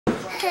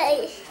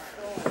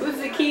Who's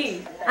the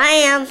king? I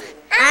am.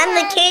 I'm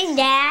the king,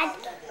 Dad.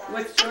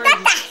 What's Jordan?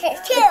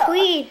 The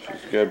queen.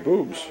 She's got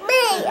boobs.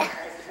 Me.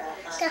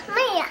 That's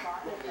me.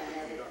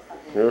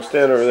 Go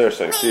stand over there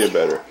so I can see you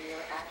better.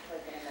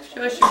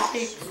 Show us your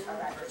cheeks.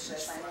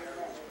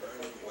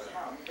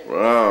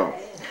 Wow.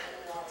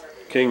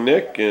 King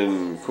Nick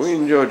and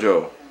Queen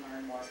JoJo.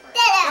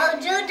 No,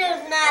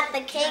 JoJo's not the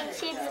king.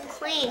 She's the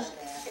queen.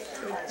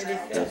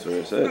 That's what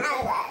I said.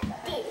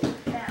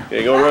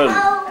 Okay, go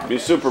run. Be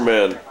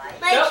Superman.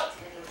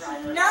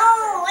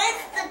 No,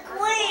 it's the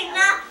queen,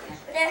 not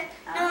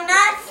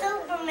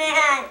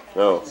Superman.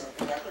 Oh,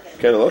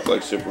 kind of look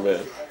like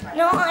Superman.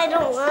 No, I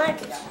don't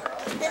want it.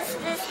 This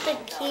is the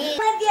king.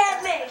 Look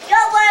at me. Go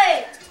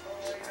away.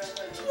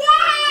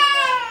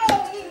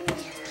 Yay!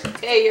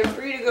 Okay, you're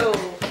free to go.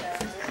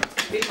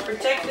 We've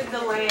protected the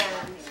land.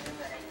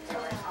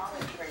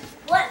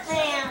 What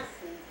land?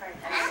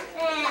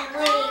 And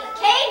we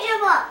cage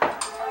him up.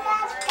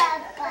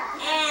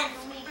 And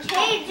we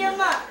cage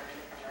him up.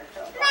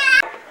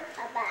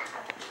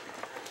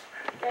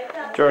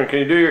 Jordan, can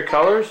you do your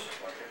colors?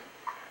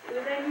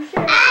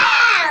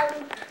 Ow!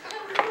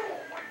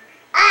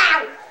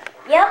 Ow!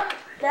 Yep.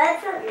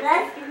 That's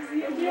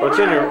What's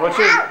in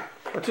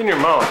your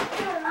mouth?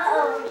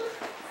 Uh-oh.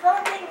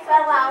 Something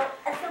fell out.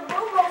 It's a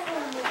boo-boo.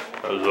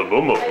 That's a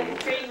boom.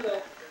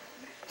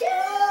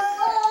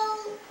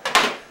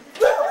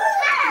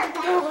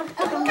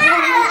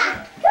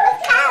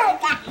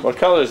 What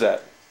color is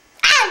that?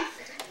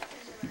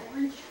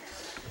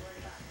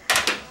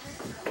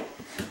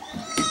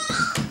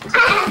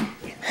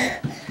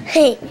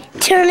 Hey,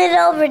 turn it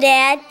over,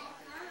 Dad.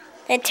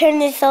 I turn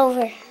this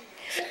over.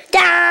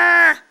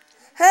 Da!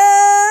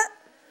 Huh?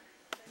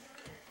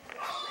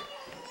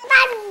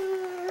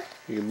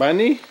 You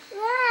bunny?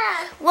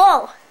 Yeah.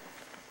 Whoa.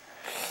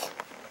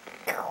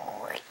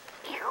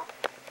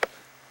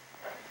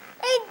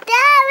 Hey,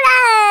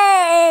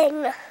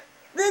 darling.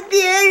 Look at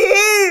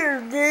here,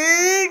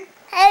 dude.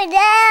 Hey,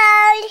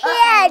 down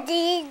here,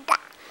 dude.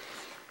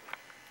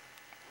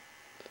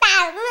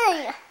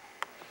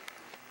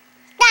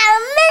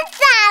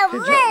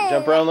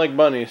 Jump around like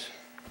bunnies.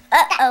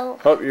 Uh-oh.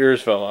 Oh, your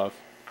ears fell off.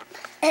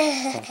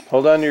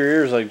 Hold on to your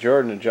ears like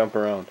Jordan and jump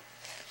around.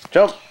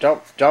 Jump,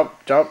 jump, jump,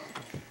 jump.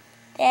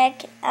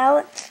 Dad,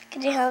 Alex,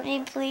 can you help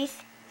me, please?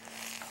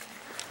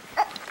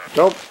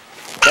 Jump,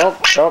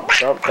 jump, jump,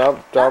 jump,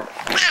 jump, jump.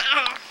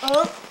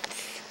 Oh.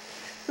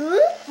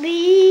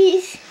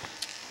 Please.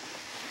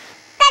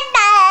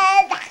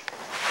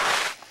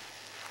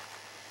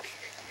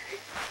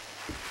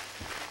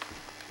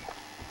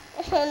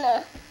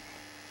 No.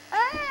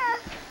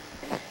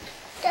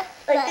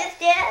 Like this,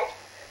 Dad?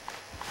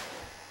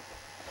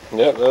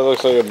 Yep, that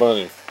looks like a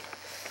bunny.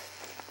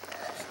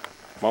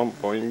 Boing,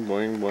 boing,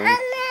 boing, boing.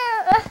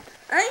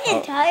 I'm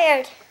getting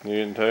tired. You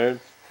getting tired?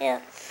 Yeah.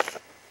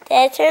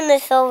 Dad, turn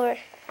this over.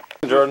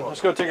 Jordan,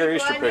 let's go take our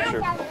Easter picture.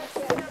 Come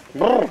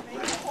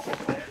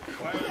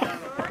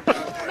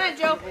on,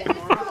 Joe.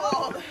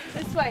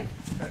 This way.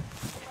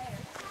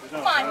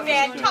 Come on,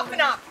 man. Toughen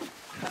up.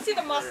 Let's see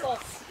the muscles.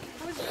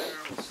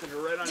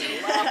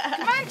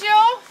 Come on,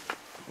 Joe.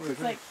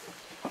 It's like...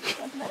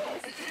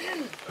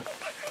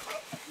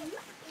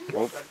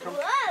 Go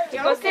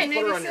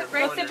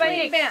sit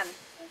by Ben.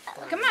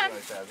 Come on.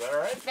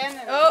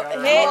 Ben. Oh,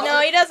 hey, no,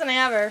 he doesn't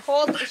have her.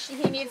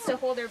 He needs to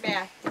hold her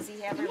back. Does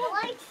he have her?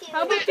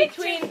 How about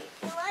between?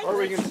 Or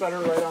we can set her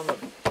right on the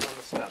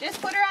step.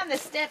 Just put her on the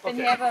step and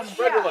have him.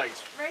 Spread your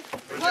legs. Right.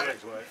 Spread your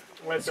legs, right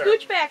there.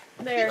 Scooch back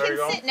there. You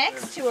can sit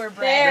next to her,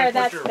 Brad. There,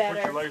 that's better.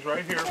 Put your legs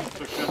right here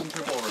so she doesn't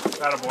trip over.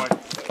 Attaboy.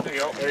 There you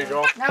go. There you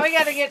go. Now we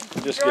gotta get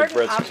Just Jordan get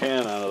Brett's up.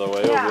 can out of the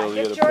way. Yeah, We'll be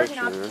able to get get a Jordan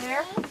up picture.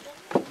 there.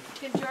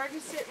 Can Jordan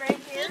sit right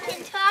here? He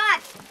can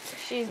talk.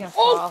 She's gonna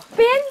fall. Oh,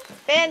 Ben!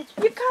 Ben,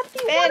 You got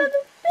the Ben, one of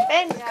the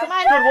Ben, come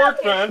on. Good work,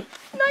 Ben.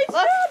 Nice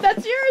job.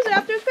 That's yours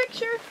after the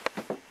picture.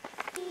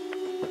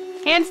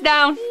 Hands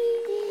down.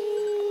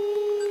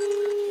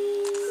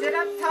 Sit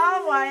up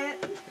tall, Wyatt.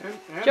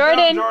 Hands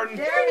Jordan. down,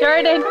 Jordan.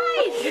 Jordan.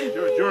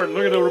 Jordan,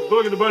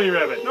 look at the bunny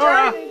rabbit.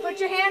 Nora. Jordan, put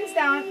your hands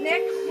down.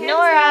 Nick, hands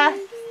Nora,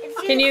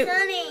 It's Can you-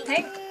 sunny.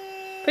 Down.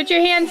 put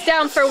your hands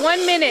down for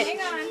 1 minute.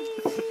 Hang on.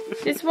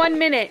 Just 1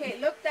 minute. Okay,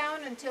 look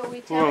down until we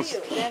Who tell else?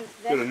 you.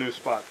 Get a new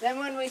spot. Then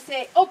when we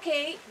say,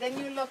 okay, then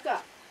you look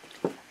up.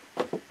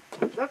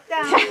 Look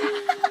down.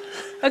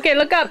 Okay,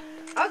 look up.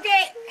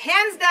 Okay,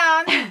 hands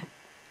down.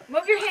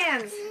 Move your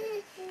hands.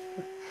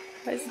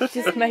 It's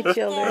just my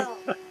children.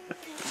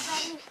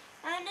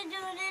 I'm gonna do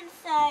it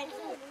inside.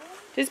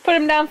 Just put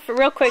them down for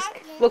real quick.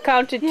 We'll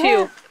count to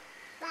 2.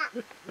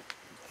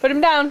 Put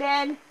them down.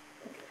 Ben.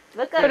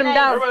 Look up. Put them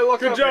down. Everybody look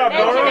Good job,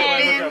 Benjamin.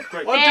 Nora. Look up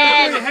quick. 1, 2, 3,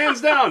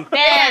 hands down.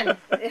 Ben.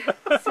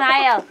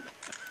 Smile.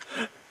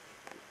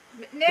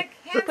 Nick,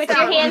 hands Put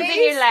down. your hands in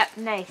please. your lap.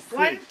 Nice.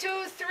 1,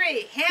 2,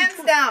 3.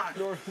 Hands down.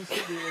 Jordan.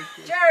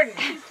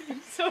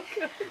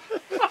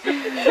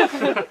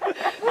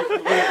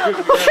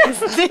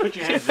 Put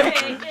your hands down.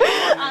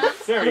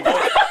 There you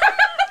go.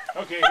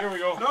 Okay, here we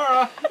go.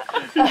 Nora.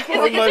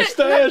 On my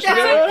stash,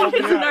 man. It's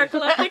a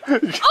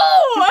narcoleptic.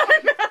 Oh!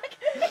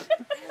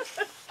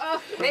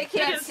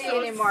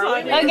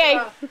 anymore. Okay.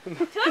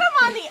 Put him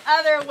on the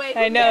other way.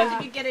 I know. So you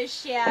can get his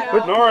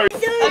shadow. Nora,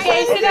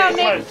 Okay, sit down,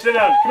 come on, Nick. sit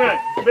down. Come on,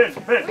 come in,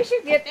 come in. We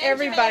should get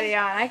everybody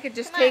on. I could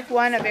just take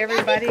one of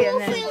everybody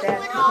and then We that.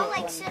 would all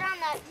like sit on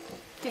that.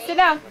 Just sit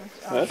down.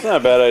 That's not a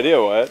bad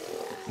idea, Wyatt.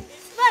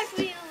 Spot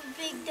for you,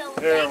 big dog.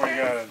 There we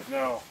got it.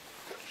 Now,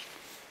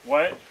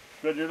 what?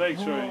 Spread your legs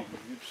so you.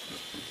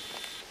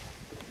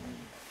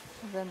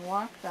 Then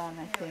walked on,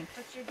 I think.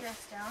 Put your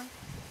dress down.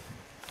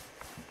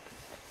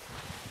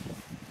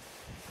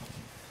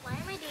 Why am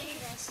I doing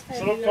this?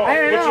 Sit up tall. I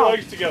don't Put your know.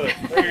 legs together.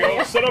 There you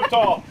go. Sit up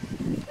tall.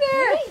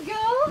 There you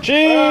go.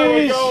 There we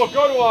Cheese! go.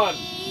 Good one.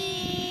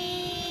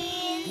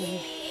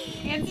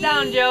 Hands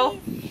down, Joe.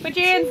 Put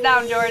your hands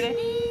down, Jordan.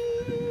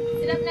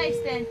 Sit up nice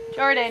then.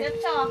 Jordan. Sit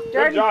up tall. Good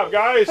Jordan, job,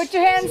 guys. put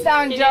your hands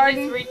down, Can you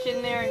Jordan. just reach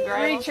in there and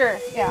grab Reach her.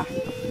 Yeah.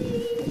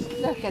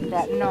 Look at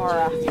that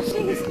Nora. She's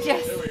There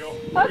just. we go.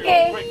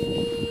 Okay.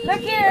 Wait,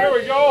 Look there here.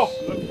 we go.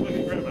 Look at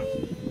Grandma.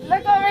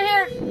 Look over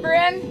here,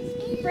 Bryn.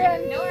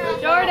 Bryn.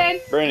 Jordan.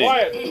 Brandy,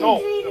 Quiet. No.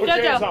 Put your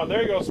Jojo. hands down.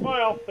 There you go.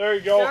 Smile. There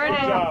you go. Jordan.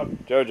 Good job.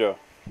 Jojo.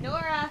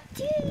 Nora.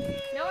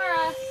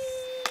 Nora.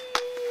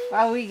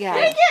 Oh, we got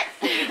it.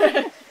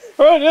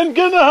 All right, then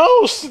get in the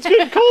house. It's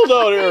getting cold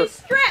out here.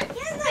 Stretch.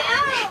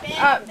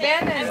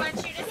 Ben I and want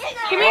you to sit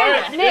come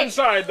Quiet. here, Nick.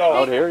 Inside though.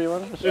 Out here, you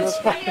want to see it?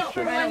 Honey,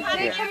 come here.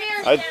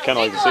 I'd kind of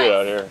like to see it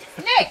out here.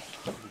 Nick.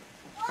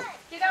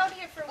 Get out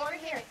here for one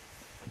here.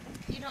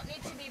 You don't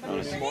need to be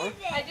behind her.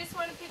 I just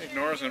want to picture. I think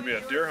Nora's gonna be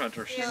a deer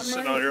hunter. She's just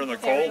sitting out here in the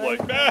cold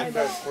like, man.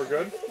 We're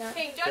good.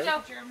 Hey,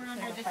 Jojo.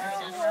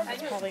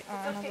 Probably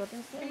on a little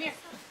bit. Come here.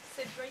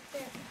 Sit right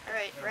there. All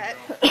right, Brett.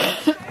 I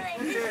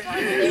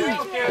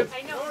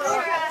know.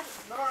 Nora.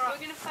 We're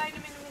gonna find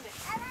him in a minute.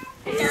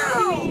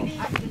 No.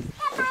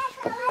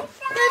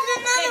 There's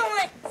another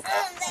one.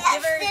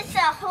 That's a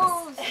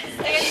hose.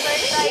 Stand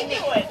right by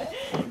Nick.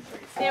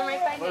 Stand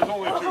right by There's Nick.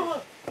 only two.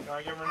 Can I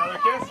give her another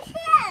kiss?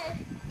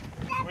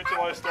 Wait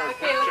till I start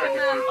Okay, look at checking.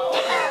 Mom.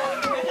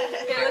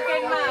 Okay, look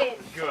at Mom.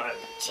 Good.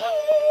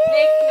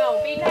 Nick, no.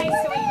 Be nice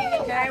so we can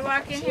get Can I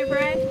walk in here,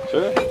 Bryn?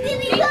 Sure.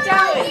 Big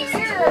down.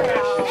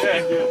 Yeah,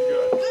 good.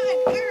 Good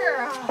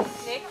girl.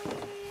 Nick.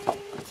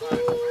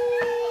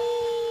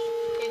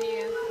 Can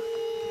you?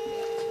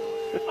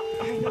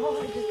 I know.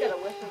 I just got a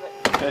whiff of it.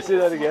 Can I see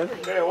that again?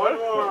 Okay, what?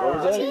 What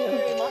was that again?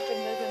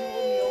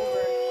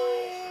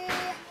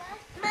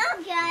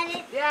 Mom got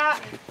it. Yeah.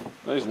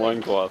 Nice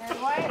loincloth.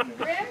 Wyatt and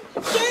Bryn?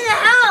 Get in the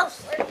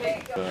house.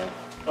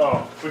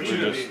 Oh, but you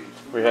just.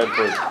 We had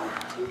put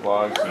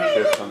logs and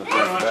chips on the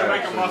front Why don't you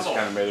make back, a so we just muscle?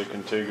 kind of made it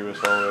contiguous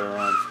all the way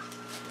around.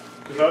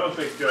 Because I don't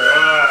think.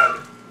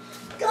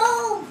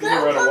 Go, You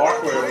were at a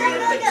walkway over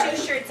there. Two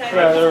shirts on. Yeah,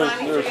 there was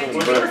some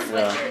brick,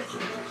 yeah.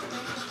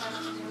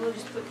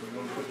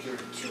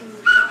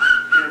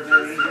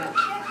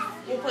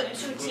 We'll put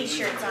two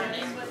t-shirts on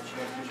it.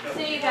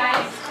 See you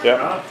guys.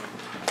 Yep.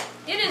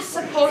 It is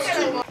supposed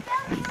to.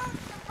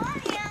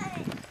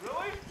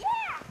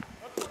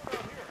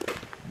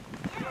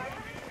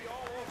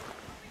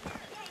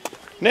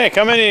 Nick,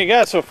 how many you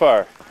got so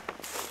far?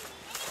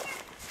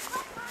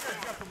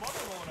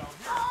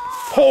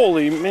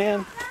 Holy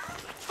man.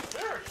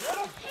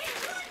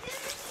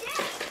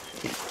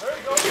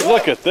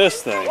 Look at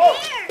this thing.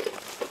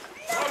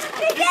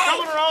 Keep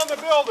coming around the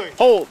building.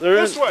 Oh, there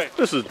This is. way.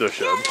 This is the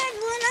shed.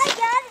 I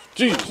got it.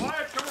 Jeez.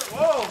 Quiet, come here.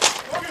 Whoa,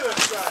 look at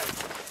this guy.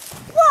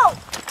 Whoa.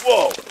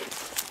 Whoa.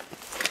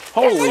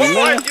 Holy man.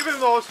 Quiet, give him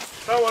those.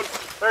 That one.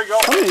 There you go.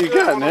 How many you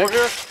There's got, one over Nick?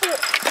 here.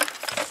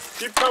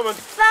 Keep coming.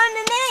 Found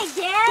an egg,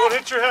 Dad. Don't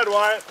hit your head,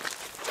 Wyatt.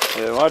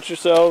 Yeah, watch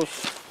yourselves.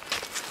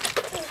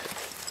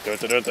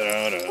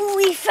 Da-da-da-da-da. Ooh,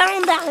 we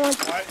found that one.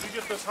 Wyatt, you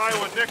get this high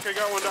one, Nick. I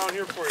got one down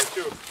here for you,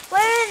 too.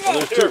 Where is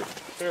it? There's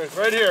two. Here,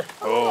 right here.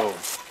 Oh,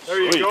 There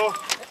you sweet. go.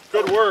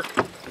 Good work.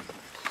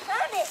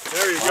 Found it.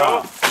 There you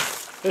Wow. go.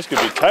 This could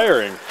be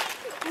tiring.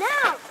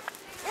 No.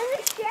 In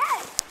the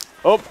shed.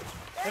 Oh,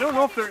 I don't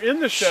know if they're in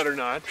the shed or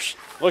not.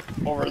 look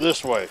over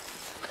this way.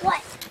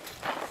 What?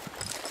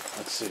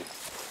 Let's see.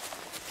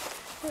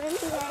 Where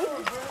is it?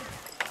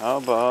 How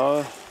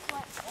about,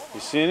 you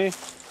see any?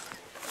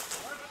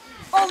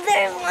 Oh,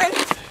 there's one.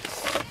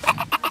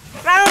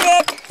 Found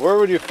it. Where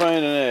would you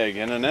find an egg?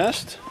 In a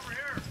nest?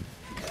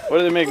 What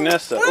do they make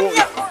nests out of? One's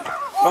Oh,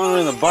 found it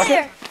in the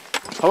bucket?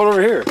 How about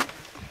over here?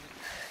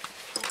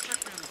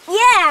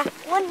 Yeah,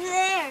 one's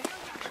there.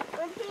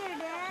 One's here,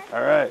 Dad.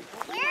 All right.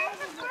 Where's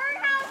the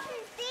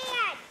birdhouses,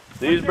 Dad?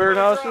 These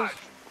birdhouses?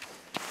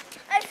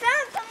 I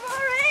found some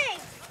more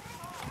eggs.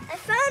 I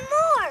found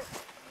more.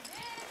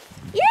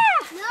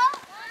 Yeah. No.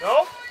 No?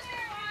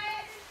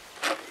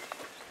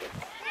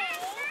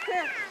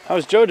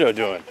 How's JoJo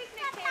doing?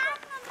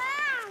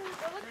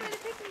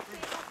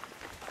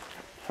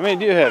 How many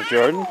do you have,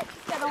 Jordan?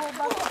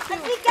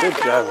 Good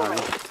job,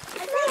 honey.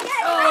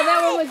 Oh, that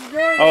one was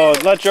Jordan. Oh,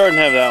 let Jordan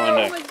have that one,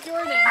 That Nick. was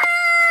Jordan.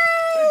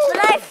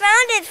 But I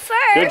found it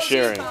first. Good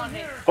sharing.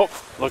 Oh,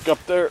 look up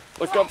there.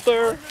 Look up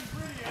there.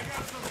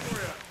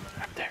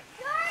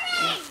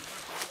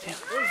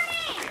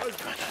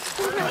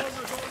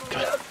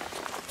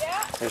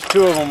 There's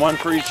two of them, one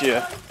for each of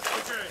you.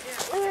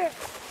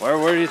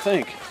 Where do you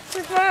think?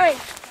 It's mine.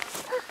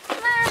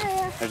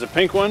 There's a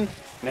pink one.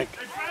 Nick.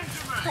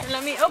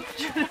 Let me. Oh. Come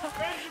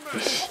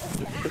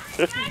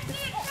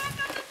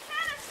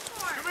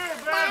here,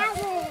 Ben.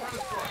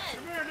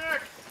 Come here,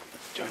 Nick.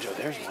 Jojo,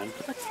 there's one.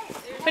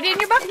 Put it in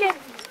your bucket.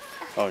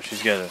 Oh,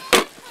 she's got a.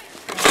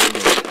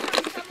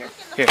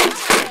 Here.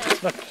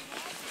 Look.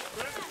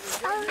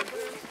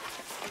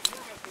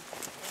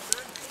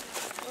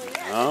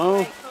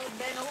 Oh.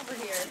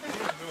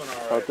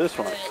 How about this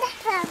one?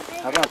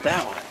 How about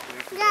that one?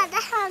 Yeah,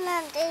 that's how I'm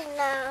doing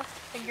now.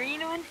 The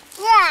green one?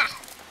 Yeah,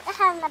 that's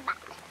how I'm about.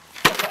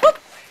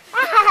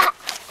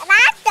 And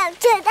I don't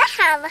do the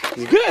hammer.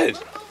 Good.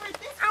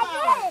 I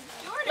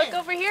did. Look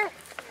over here.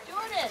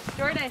 Jordan. Look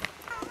how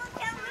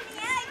many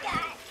I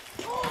got.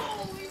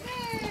 Oh,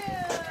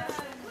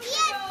 he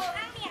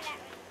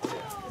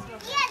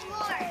had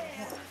more.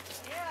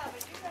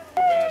 I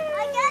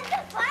got the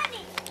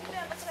bunny.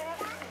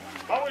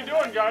 How we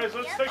doing, guys?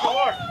 Let's take a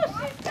look.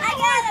 I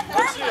got a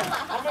Let's see. bunny.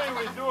 How many are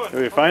we doing?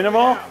 Did we find them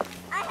all?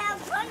 I have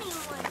bunny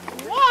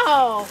one.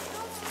 Whoa.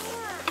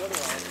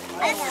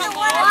 That's the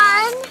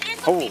one.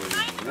 Holy.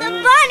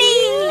 The bunny.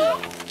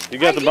 You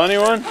got the bunny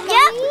one? Yep.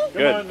 Come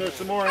Good. on, there's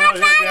some more out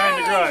here behind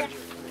the garage.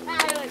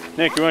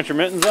 Nick, you want your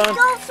mittens on?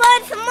 Go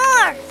find some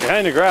more.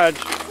 Behind the garage.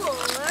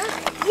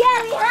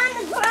 Yeah, behind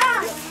the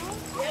garage.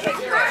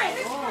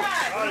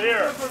 Out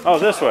here. Oh,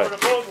 this way. Where the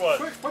boat was.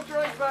 What?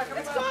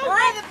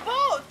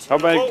 How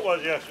The boat about,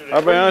 was yesterday. how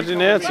about Auntie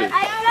Nancy?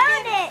 I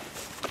found it.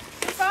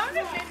 Found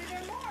it? Maybe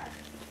there's more.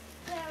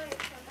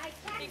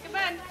 Come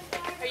on.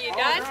 Are you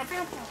done?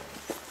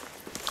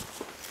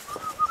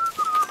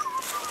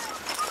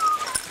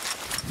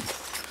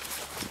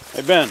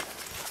 Hey, Ben.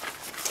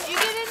 You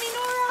get any,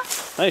 Nora?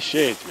 Nice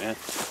shades, man.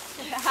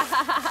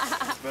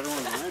 Better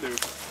ones than I do.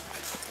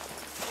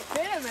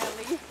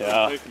 Legitimately.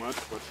 Yeah. Take much,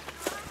 but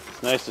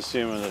It's nice to see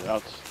them when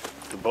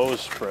the bows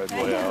spread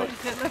way out.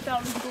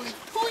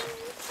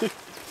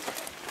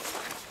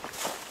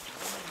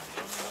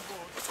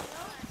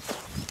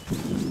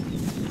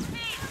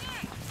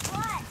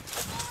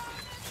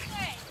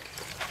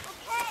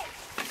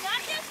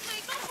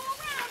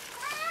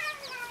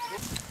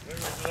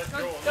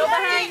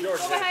 Go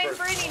behind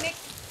Brittany, Nick.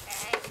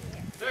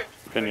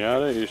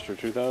 Pinata, Easter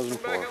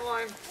 2004.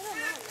 line.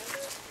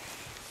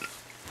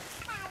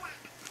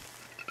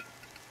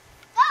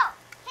 Go.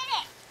 Hit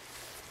it.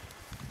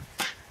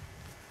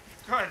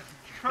 Good.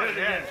 Hit it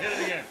again. Hit it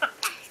again.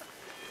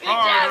 Good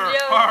job,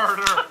 Joe.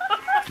 Harder.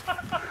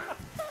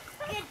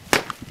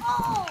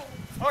 Oh.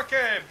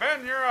 Okay,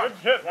 Ben, you're up.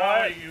 Good hit.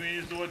 Now you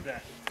use the wood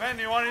bat. Ben,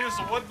 you want to use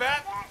the wood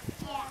bat?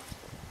 Yeah.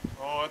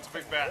 Oh, it's a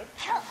big bat.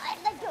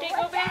 Okay,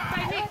 go back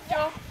by Nick,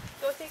 Joe.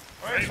 Go take.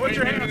 Wait, switch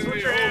your hands.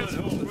 Switch your hands.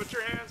 Switch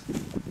your hands.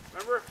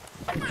 Remember?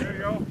 There you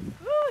go.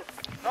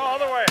 No,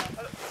 other way.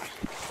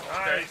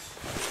 Nice.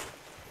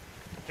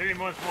 Hit him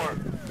once more.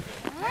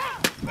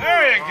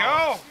 There you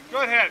go.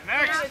 Good hit.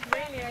 Next.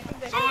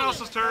 Someone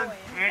else's turn.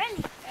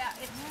 Next. Yeah,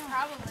 it's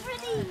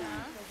probably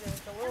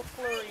There's a little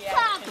flurry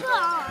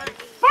Papa.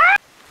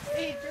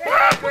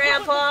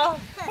 Grandpa.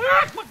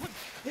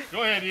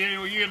 Go ahead,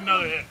 you get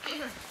another hit.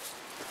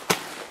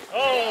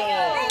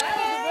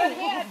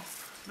 Oh!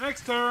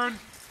 Next turn.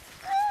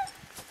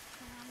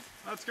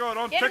 Let's go.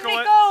 Don't Get him, tickle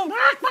it. Nico.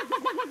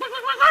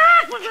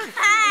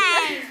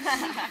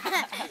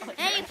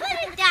 Hey, put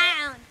it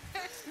down.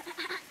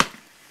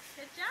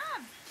 Good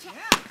job.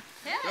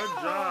 Good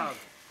job.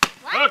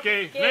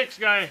 Okay, next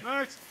guy.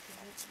 Next.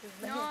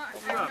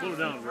 Pull it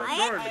down, bro.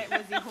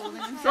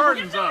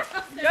 Jordan's up.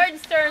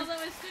 Jordan's turn. Although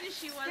as good as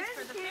she was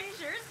for the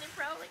pictures, they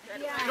probably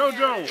could have.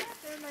 Jojo.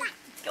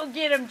 Go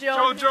get him,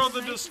 Joe. Jojo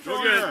the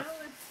Destroyer.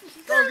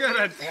 Go get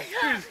it. You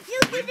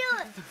can do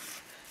it.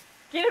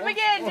 Get him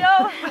again,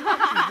 Joe.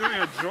 She's doing a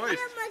Joyce. Put him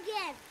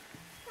again.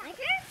 Like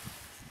her?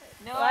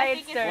 No,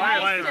 Wyatt's turn.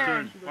 Wyatt's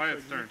turn.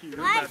 Wyatt's turn.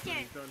 My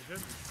turn.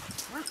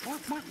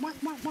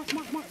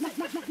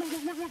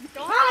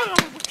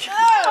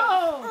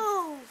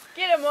 Oh.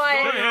 Get him, Go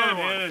Wyatt. ahead,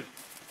 hit it.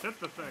 Hit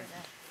the thing.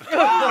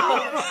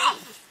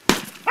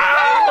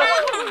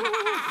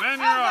 Man,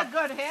 you're up.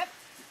 Good hit.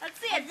 Let's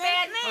see it,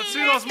 Ben. Let's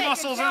see those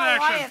muscles in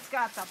action. Wyatt's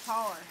got the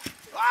power.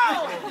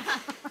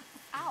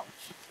 Ouch.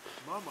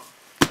 Mama.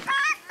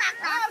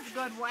 That was a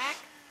good whack.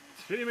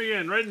 Hit him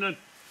again, right in the...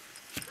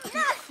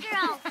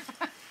 Nostril.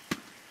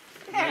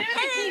 Hit Hit him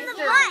in in the the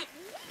butt.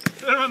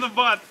 Hit him in the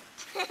butt.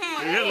 You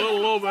hit a little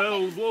low, but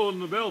it'll blow in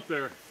the belt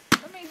there.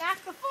 Let me knock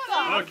the foot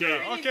off. Okay,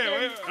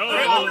 wait.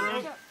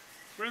 Oh,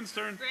 Bryn's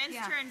turn. Bryn's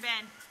turn,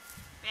 Ben.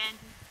 Ben.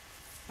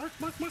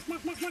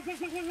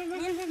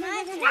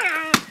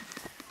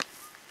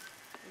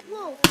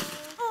 Whoa.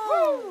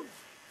 Oh.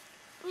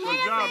 Good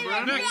job,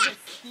 Bryn.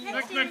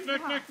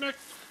 Nick.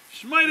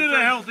 Smite it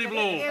a healthy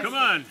blow. Come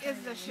on. Is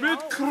the show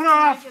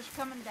Midcraft. just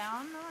coming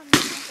down?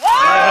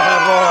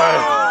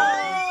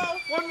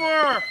 One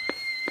more.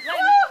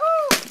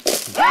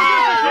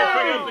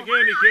 Get the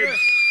candy, kids.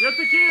 Get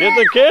the candy. Get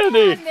the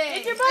candy.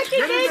 Get your bucket, Get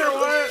in Nick. there,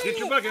 Wyatt. Get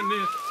your bucket,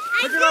 Nick.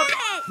 Pick it up.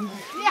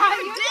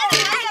 Yeah, you did. I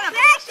got a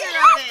picture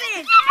of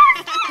it.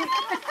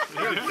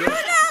 Here it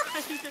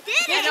is.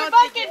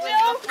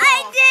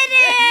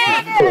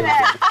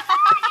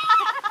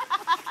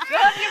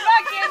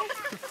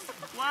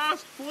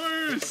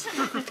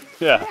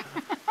 Yeah.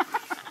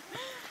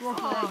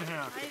 Oh,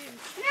 yeah.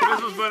 This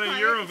has been a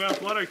year of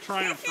athletic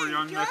triumph for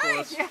young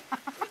Nicholas. We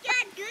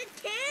got good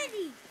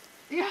candy.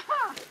 Yeah.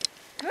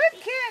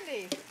 Good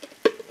candy.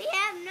 We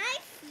have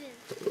nice.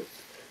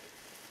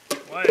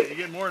 Why? You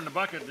get more in the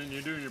bucket than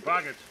you do in your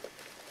pockets.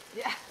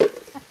 Yeah. Yeah,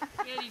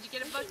 did you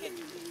get a bucket?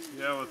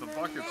 Yeah, with the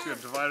buckets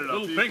get divided up.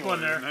 Little pink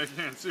one there. I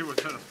can't see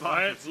what's in the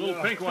bucket.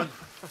 Little pink one.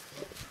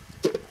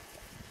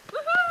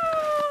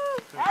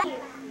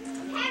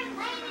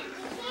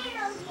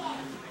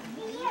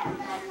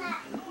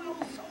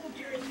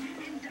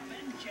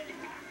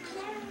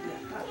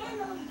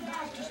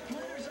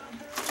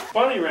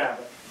 Bunny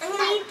rabbit. How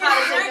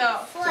does it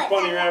go?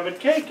 Bunny rabbit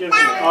cake, isn't it?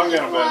 I'm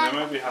gonna bet it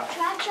might be hot.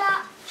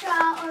 Cha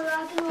cha or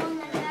rock and roll, and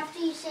then after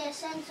you say a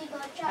sentence, you go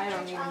cha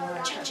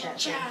cha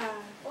cha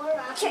or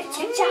rock and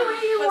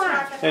roll.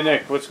 Hey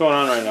Nick, what's going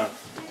on right now?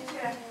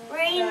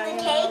 We're eating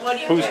the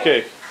cake. Whose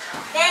cake?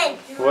 Ben.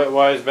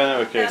 Why is Ben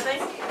have a cake? So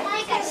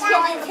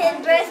it's his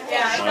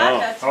birthday.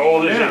 Oh. How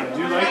old is he? Do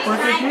you like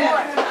birthday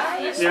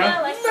cake? Yeah.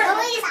 No,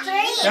 he's 3.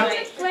 Yeah.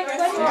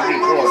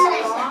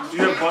 Do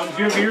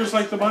you have ears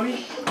like the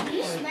bunny?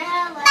 You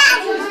smell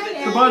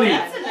like The bunny.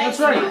 That's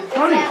right.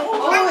 Bunny.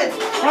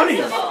 Bunny.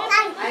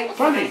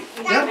 Bunny.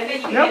 Yep.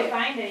 Yep.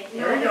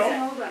 There you go.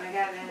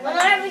 When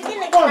are we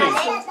gonna Bunny.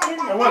 cut it?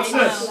 And what's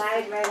this?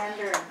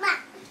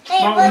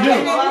 Hey, Mountain Dew.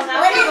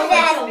 what is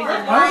that?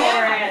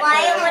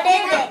 Wyatt, what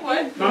is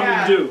it?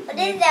 Mountain Dew. What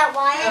is that,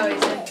 Wyatt?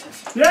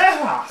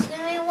 Yeah. Excuse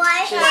me,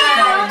 Wyatt.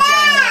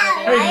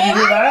 Hey, did you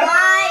hear that?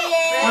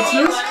 Wyatt. What's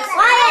this?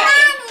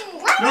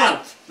 No.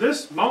 This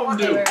Mountain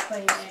Dew.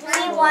 Excuse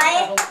me,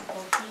 Wyatt.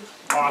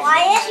 Awesome.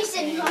 Wyatt. She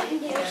said Mountain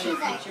Dew. She's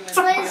like,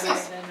 what is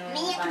this?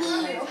 Me.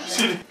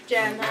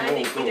 Jen, I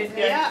think you did good.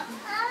 Yeah.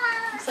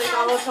 It's like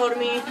Olive told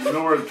me. You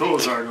know where the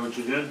toes are, don't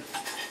you, Jen?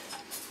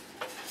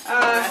 I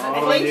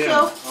think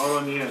so. Out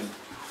on the end.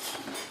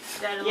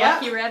 That a Yeah.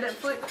 lucky rabbit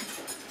foot.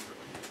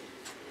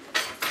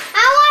 I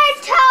want a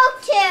toe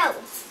too.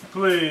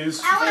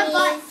 Please. I want a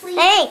butt, please.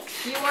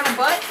 Thanks. Do you want a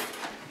butt?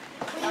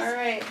 All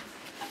right.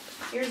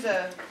 Here's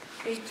a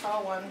big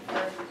tall one for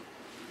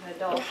an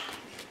adult.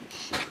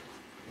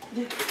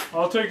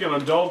 I'll take an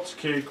adult's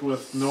cake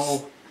with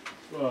no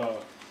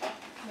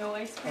No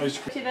ice cream. ice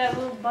cream. See, that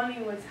little bunny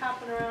was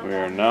hopping around. We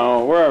are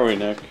now, where are we,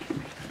 Nick?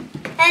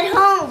 At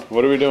home.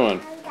 What are we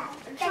doing?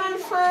 I'm trying to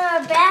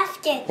find a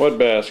basket. What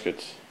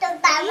baskets? $1.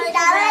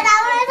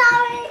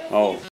 Oh.